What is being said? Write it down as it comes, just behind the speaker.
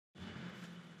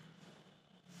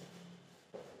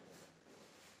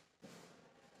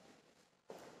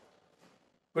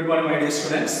Good morning, my dear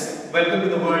students. Welcome to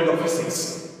the world of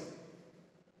physics.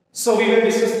 So we were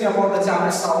discussing about the chapter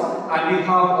sound, and we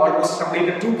have almost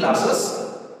completed two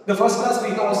classes. The first class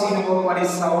we have seen about what is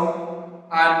sound,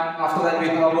 and after that we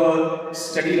have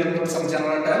studied about some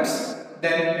general terms.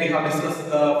 Then we have discussed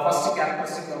the first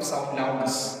characteristic of sound,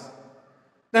 loudness.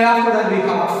 Then after that we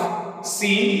have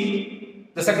seen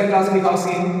the second class we have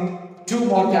seen two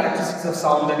more characteristics of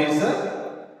sound, that is the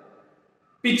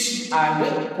pitch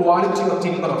and quality or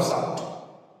timbre of sound.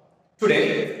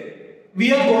 Today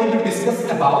we are going to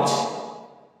discuss about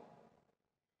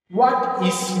what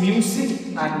is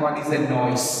music and what is a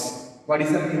noise. What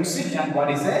is a music and what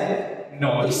is a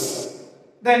noise.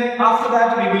 Then after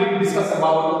that we will discuss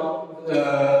about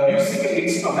musical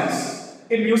instruments.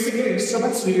 In musical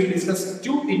instruments we will discuss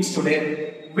two things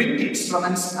today: wind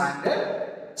instruments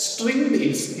and stringed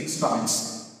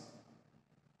instruments.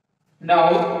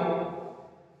 Now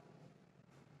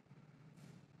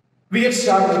we have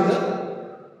started with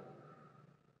the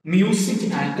music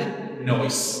and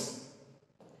noise.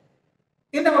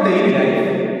 In our daily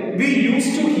life, we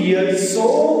used to hear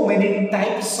so many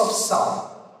types of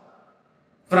sound.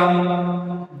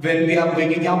 From when we are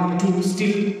waking up to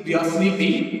still we are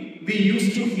sleeping, we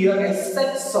used to hear a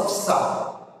set of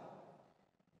sound.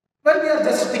 When we are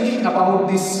just thinking about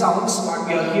these sounds, what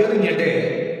we are hearing a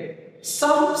day,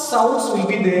 some sounds will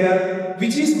be there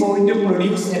which is going to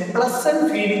produce a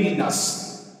pleasant feeling in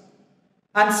us,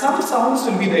 and some sounds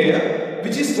will be there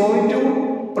which is going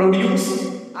to produce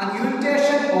an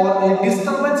irritation or a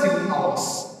disturbance in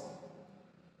us.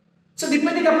 So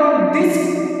depending upon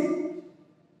these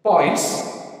points,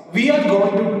 we are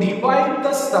going to divide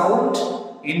the sound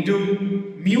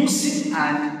into music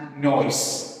and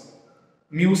noise.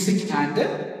 Music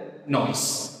and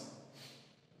noise.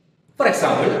 For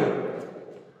example,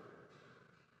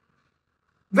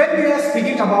 when we are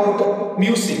speaking about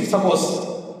music, suppose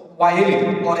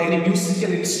violin or any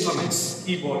musical instruments,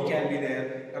 keyboard can be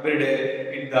there every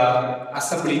day in the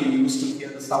assembly. We used to hear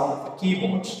the sound of a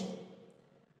keyboard.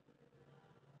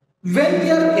 When we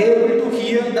are able to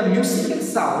hear the musical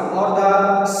sound or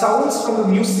the sounds from the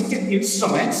musical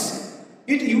instruments,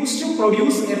 it used to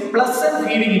produce a pleasant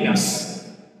feeling in us.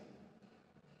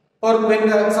 Or when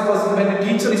suppose when a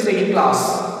teacher is taking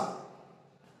class,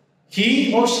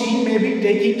 he or she may be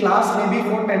taking class maybe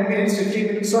for 10 minutes, 15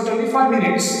 minutes or 25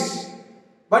 minutes.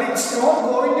 But it's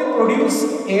not going to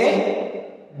produce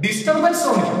a disturbance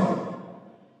on you.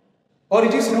 Or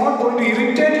it is not going to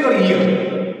irritate your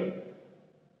ear.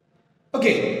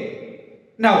 Okay.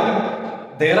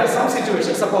 Now, there are some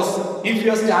situations. Suppose if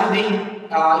you are standing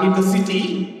in the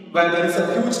city where there is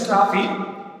a huge traffic,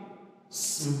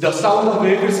 the sound of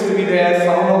vehicles will be there,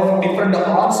 sound of different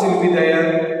horns will be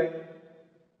there.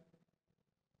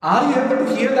 Are you able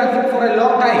to hear that for a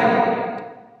long time?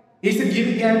 Is it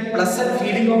giving a pleasant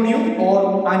feeling on you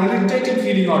or an irritating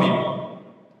feeling on you?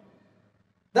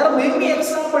 There are many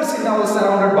examples in our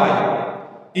surrounded by.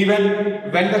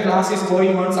 Even when the class is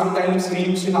going on, sometimes we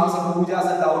used to have some pujas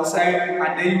at the outside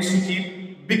and they used to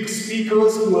keep big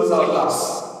speakers towards our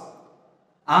class.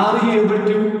 Are you able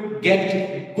to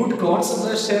get good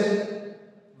concentration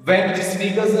when the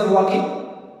speakers are working?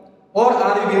 Or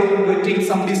are you getting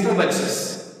some disturbances?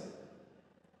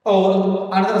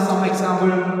 Or another some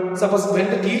example, suppose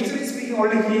when the teacher is speaking,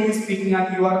 only he is speaking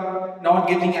and you are not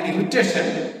getting any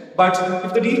irritation. But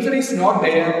if the teacher is not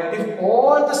there, if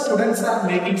all the students are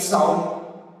making sound,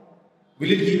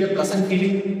 will it give a pleasant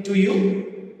feeling to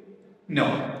you?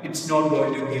 No, it's not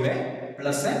going to give a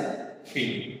pleasant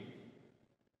feeling.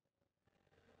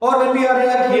 Or when we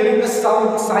are hearing the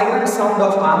sound, siren sound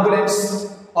of ambulance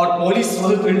or police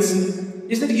vehicles,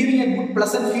 is it giving a good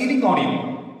pleasant feeling on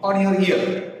you, on your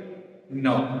ear?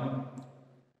 No.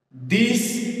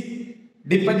 These,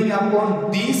 depending upon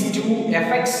these two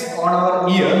effects on our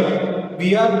ear,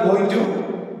 we are going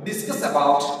to discuss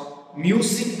about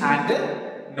music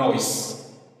and noise.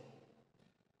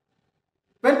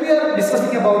 When we are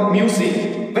discussing about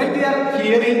music, when we are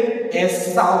hearing a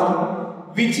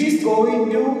sound which is going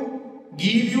to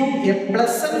give you a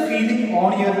pleasant feeling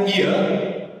on your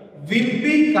ear, will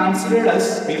be considered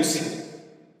as music.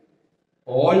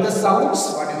 All the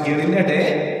sounds what you hear in a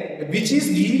day which is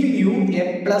giving you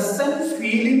a pleasant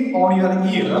feeling on your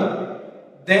ear,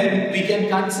 then we can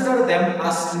consider them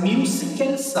as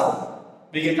musical sound.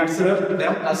 We can consider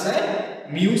them as a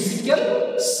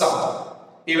musical sound.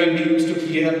 Even we used to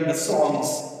hear the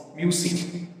songs,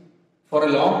 music for a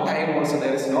long time also,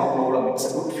 there is no problem. It's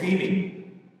a good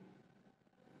feeling.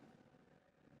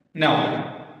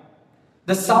 Now,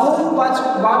 the sound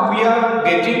what we are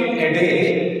getting a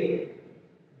day,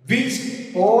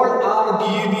 which all are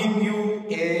giving you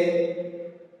a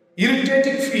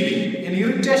irritating feeling, an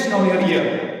irritation on your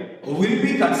ear will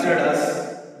be considered as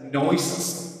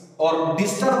noises, or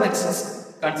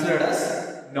disturbances considered as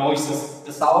noises.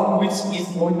 The sound which is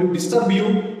going to disturb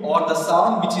you or the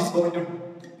sound which is going to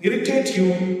irritate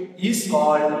you is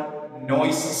called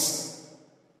noises.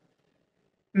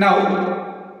 Now,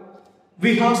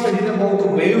 we have studied about the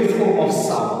waveform of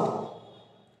sound.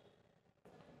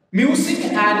 Music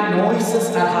and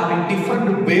noises are having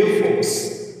different waveforms.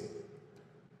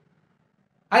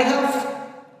 I have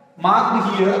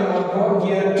marked here or drawn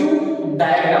here two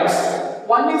diagrams.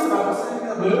 One is representing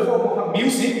the waveform of a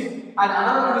music and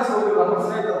another one is going to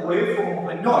represent the waveform of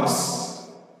a noise.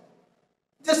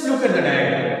 Just look at the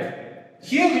diagram.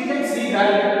 Here we can see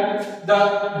that the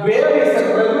wave is a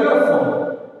regular form.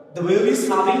 The wave is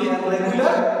having a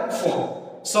regular form.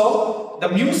 So, the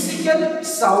musical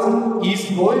sound is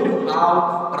going to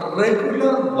have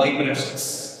regular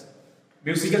vibrations.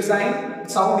 Musical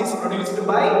sound is produced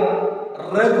by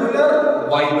regular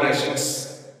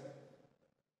vibrations.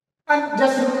 And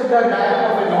just look at the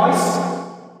diagram of a noise,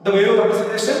 the wave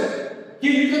representation.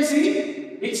 Here you can see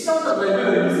it's not a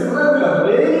regular, it is irregular.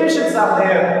 Variations are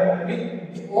there.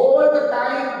 All the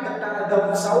time,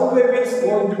 the sound wave is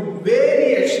going to vary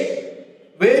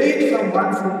from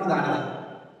one form to the another.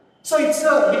 So we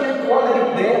can call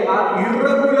it they are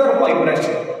irregular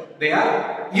vibration. They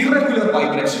are irregular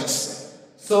vibrations.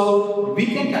 So we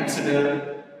can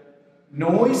consider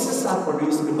noises are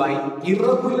produced by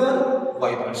irregular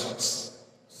vibrations.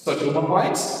 So 2 more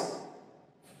points.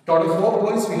 Total 4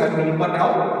 points we have to remember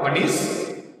now. One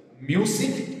is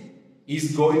music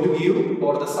is going to give,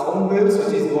 or the sound waves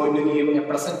which is going to give a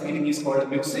pleasant feeling is called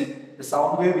music. The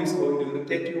sound wave is going to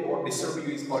irritate you or disturb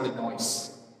you is called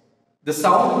noise. The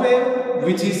sound wave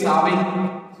which is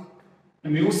having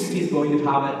music is going to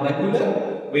have a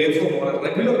regular waveform or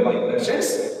regular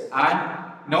vibrations,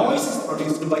 and noise is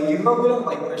produced by irregular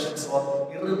vibrations or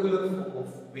irregular form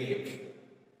of wave.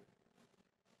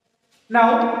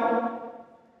 Now,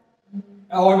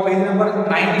 on page number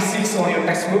 96 on your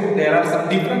textbook, there are some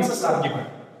differences are given.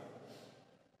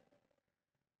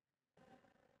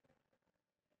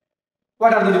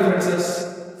 What are the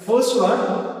differences? First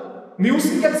one,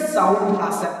 musical sound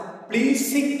has a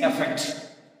pleasing effect.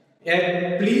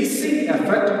 A pleasing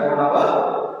effect on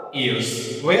our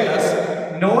ears.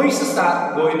 Whereas noises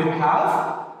are going to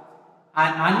have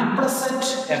an unpleasant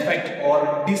effect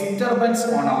or disturbance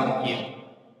on our ear.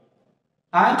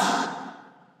 And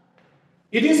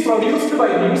it is produced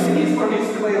by music is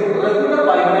produced by regular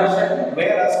vibration,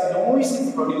 whereas noise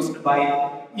is produced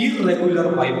by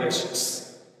irregular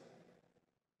vibrations.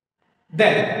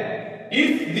 Then,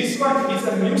 if this one is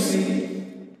a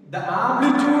music, the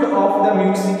amplitude of the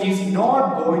music is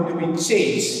not going to be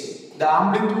changed. The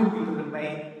amplitude will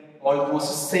remain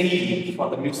almost same for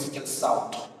the musical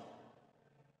sound.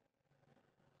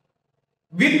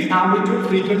 With amplitude,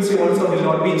 frequency also will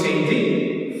not be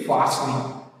changing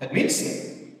fastly. That means,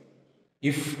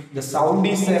 if the sound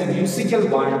is a musical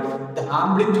one, the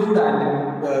amplitude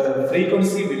and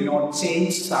frequency will not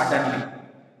change suddenly.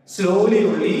 Slowly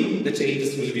only the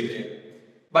changes will be there.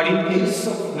 But in case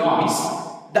of noise,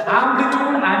 the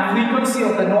amplitude and frequency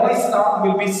of the noise sound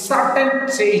will be sudden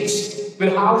change,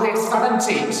 will have a sudden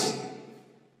change.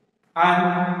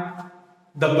 And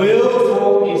the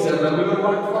waveform is a regular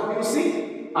one for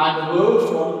music, and the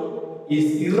waveform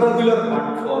is irregular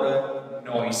one for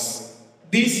noise.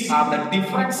 These are the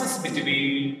differences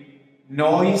between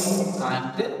noise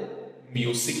and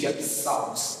musical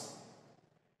sounds.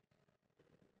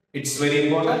 It's very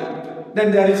important.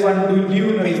 Then there is one do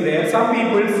you know is there. Some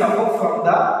people suffer from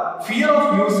the fear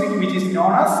of music, which is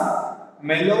known as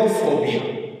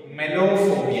melophobia.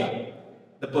 Melophobia.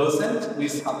 The person who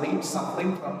is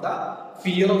suffering from the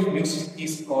fear of music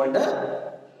is called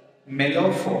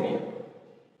melophobia.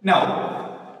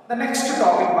 Now, the next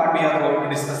topic what we are going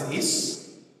to discuss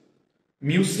is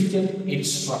musical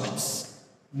instruments.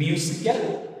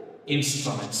 Musical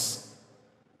instruments.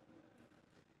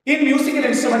 In musical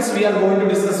instruments, we are going to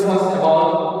discuss first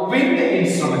about wind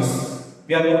instruments.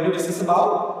 We are going to discuss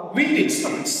about wind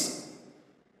instruments.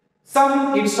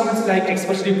 Some instruments like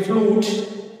especially flute,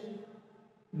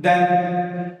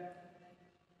 then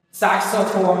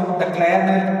saxophone, the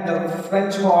clarinet, the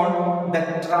French horn, the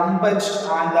trumpet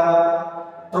and the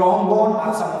trombone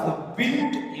are some of the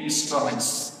wind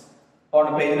instruments.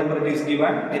 On page number it is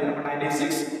given, page number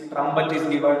 96, trumpet is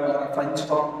given, or French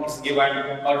horn is given,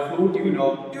 or flute, you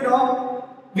know,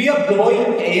 we are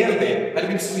blowing air there. That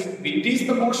means it is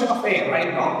the motion of air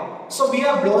right now. So we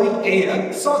are blowing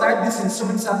air so that these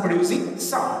instruments are producing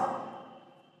sound.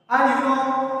 And you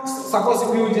know, suppose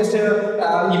if you just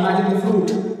imagine the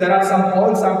flute, there are some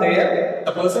holes out there.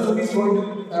 The person who is going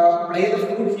to play the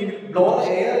flute, he will blow the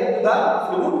air into the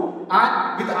flute,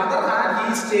 and with the other hand,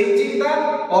 he is changing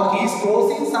the, or he is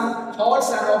closing some holes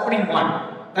and opening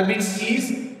one. That means he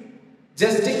is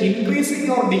just increasing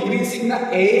or decreasing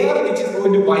the air which is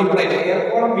going to vibrate, the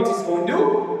air column which is going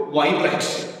to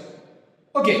vibrate.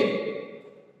 Okay.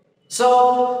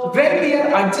 So when we are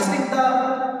adjusting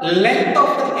the length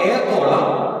of the air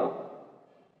column,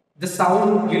 the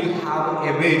sound will have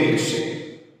a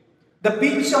variation. The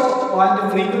pitch of and the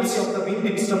frequency of the wind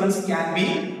instruments can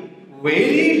be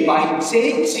varied by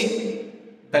changing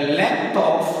the length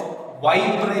of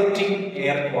vibrating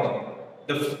air column.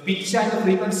 The pitch and the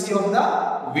frequency of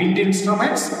the wind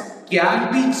instruments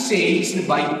can be changed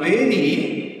by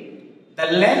varying the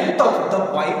length of the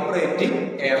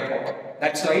vibrating air column.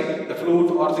 That's why the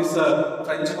flute or this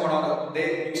French horn,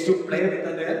 they used to play with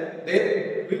the air.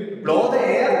 They will blow the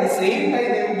air at the same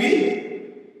time they will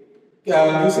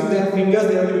be using their fingers,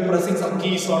 they will be pressing some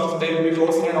keys or they will be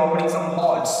closing and opening some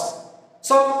holes.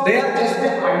 So they are just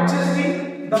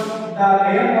adjusting the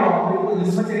air column.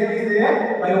 This much air is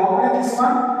there. By opening this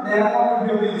one, the air column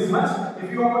will be this much. If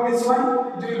you open this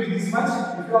one, it will be this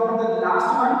much. If you open the last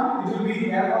one, it will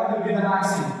be air column will be the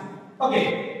maximum.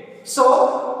 Okay.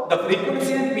 So the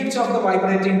frequency and pitch of the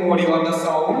vibrating body or the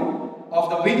sound of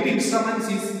the wind instruments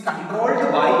is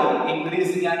controlled by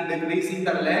increasing and decreasing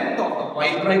the length of the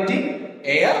vibrating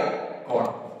air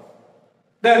column.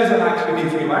 There is an activity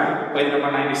given by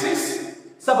number 96.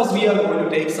 Suppose we are going to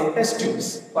take some test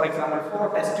tubes. For example,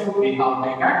 4 test tubes we have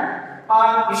taken.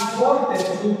 And in 4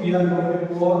 test tubes we are going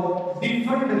to pour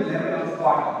different level of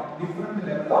water. Different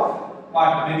level of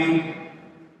water. Maybe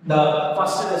the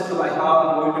first test tube I have,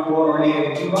 I'm going to pour only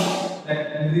a one.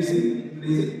 Then increasing.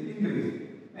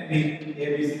 Maybe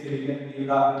A, B, C, D, we can give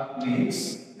the names.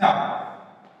 Now,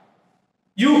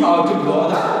 you have to blow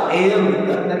the air with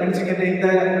the, that means you can take the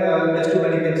test tube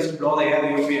and you can just blow the air,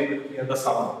 you will be able to hear the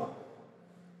sound.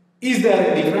 Is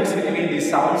there a difference between these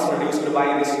sounds produced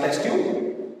by this test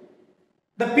tube?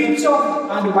 The pitch of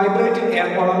and vibrating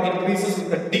air column increases with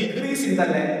the decrease in the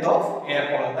length of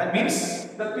air column. That means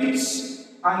the pitch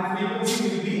and frequency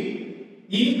will be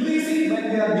increasing when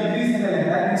they are decreasing the length.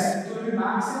 That means it will be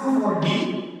maximum for D,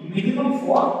 minimum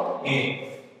for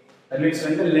A. That means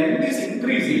when the length is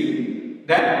increasing,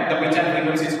 then the pitch and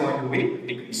frequency is going to be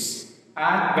decreased.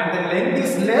 And when the length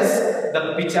is less,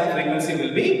 the pitch and frequency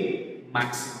will be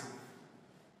maximum.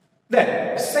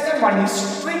 Then, second one is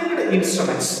stringed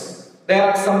instruments. There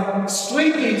are some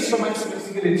stringed instruments,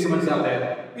 musical instruments are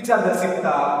there, which are the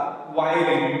sitar,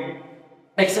 violin,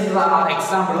 etc. are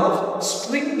example of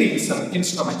stringed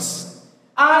instruments.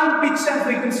 And pitch and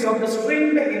frequency of the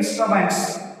stringed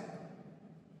instruments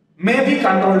may be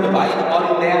controlled by,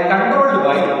 or they are controlled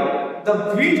by,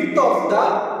 the width of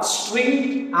the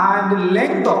string and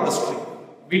length of the string.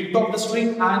 Width of the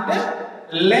string and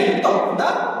length of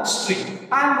the string.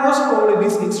 And most probably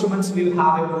these instruments will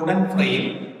have a wooden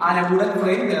frame, and a wooden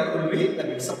frame there will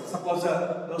be, suppose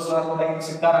those who are playing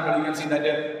sitar, you can see that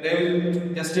they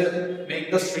will just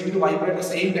make the string to vibrate at the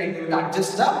same time. They will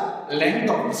adjust the length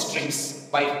of the strings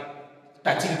by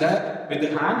touching with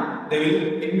the hand. They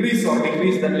will increase or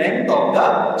decrease the length of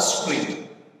the string.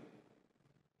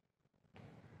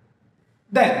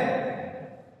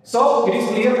 Then, so it is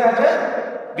clear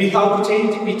that we have to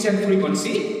change pitch and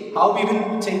frequency. How we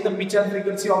will change the pitch and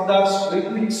frequency of the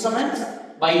string instruments?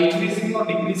 By increasing or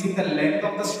decreasing the length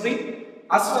of the string,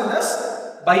 as well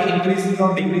as by increasing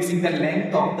or decreasing the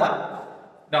length of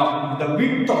the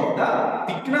width of the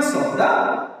thickness of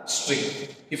the string.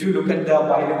 If you look at the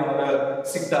violin or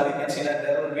sitar, you can see that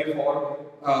there will be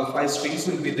 5 strings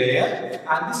will be there,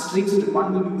 and the strings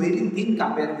one will be very thin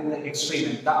compared with the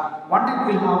extreme. The one end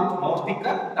will have more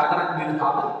thicker, the other end will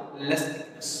have less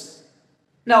thickness.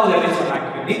 Now there is an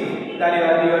activity that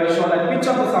you are shown that pitch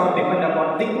of the sound depends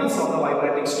upon thickness of the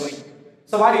vibrating string.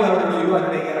 So what you have to do, you are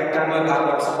taking a rectangular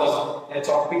cardboard, suppose a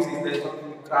chalk piece is there,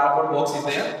 cardboard box is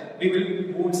there, we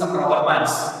will put some rubber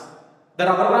bands. The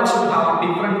rubber bands should have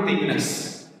different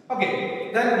thickness. Okay,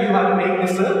 then you have to make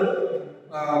this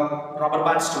rubber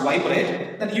bands to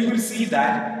vibrate. Then you will see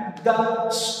that the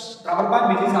rubber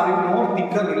band which is having more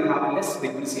thicker will have less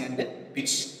frequency and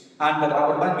pitch, and the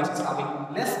rubber band which is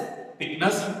having less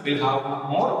thickness will have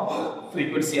more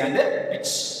frequency and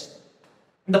pitch.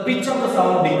 The pitch of the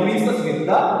sound decreases with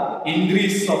the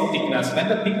increase of thickness. When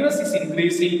the thickness is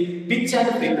increasing, pitch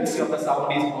and frequency of the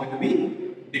sound is going to be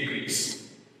decreased.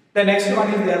 The next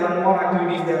one is there are more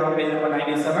activities there on page number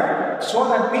 97. Show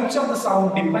that pitch of the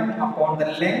sound depends upon the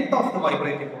length of the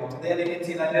vibrating bone. There you can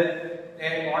see that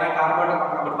on a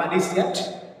cardboard is kept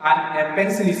and a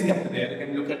pencil is kept there. You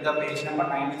can look at the page number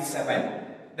 97.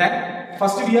 Then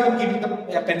first we are keeping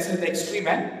the pencil in the extreme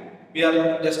end. We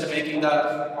are just making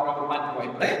the monochrome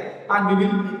to vibrate, and we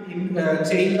will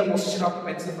change the position of the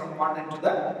pencil from one end to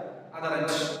the other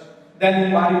end.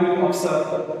 Then what you will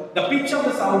observe, the pitch of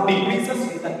the sound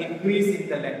decreases with the increase in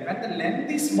the length. When the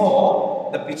length is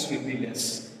more, the pitch will be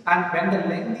less, and when the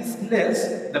length is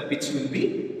less, the pitch will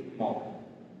be more.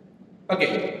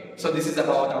 Okay, so this is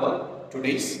about our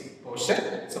today's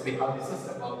portion. So we have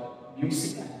discussed about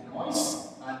music and noise,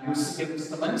 and musical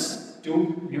instruments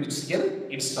to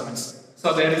musical instruments.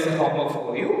 So there is a homework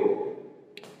for you.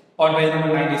 On page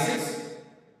number 96,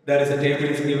 there is a table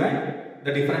is given.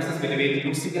 The differences between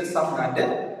musical sound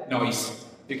and noise.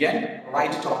 You can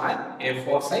write it on an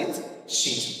A4 size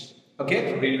sheet.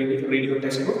 Okay, read your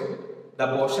textbook, the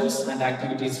portions and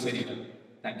activities very well.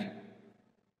 Thank you.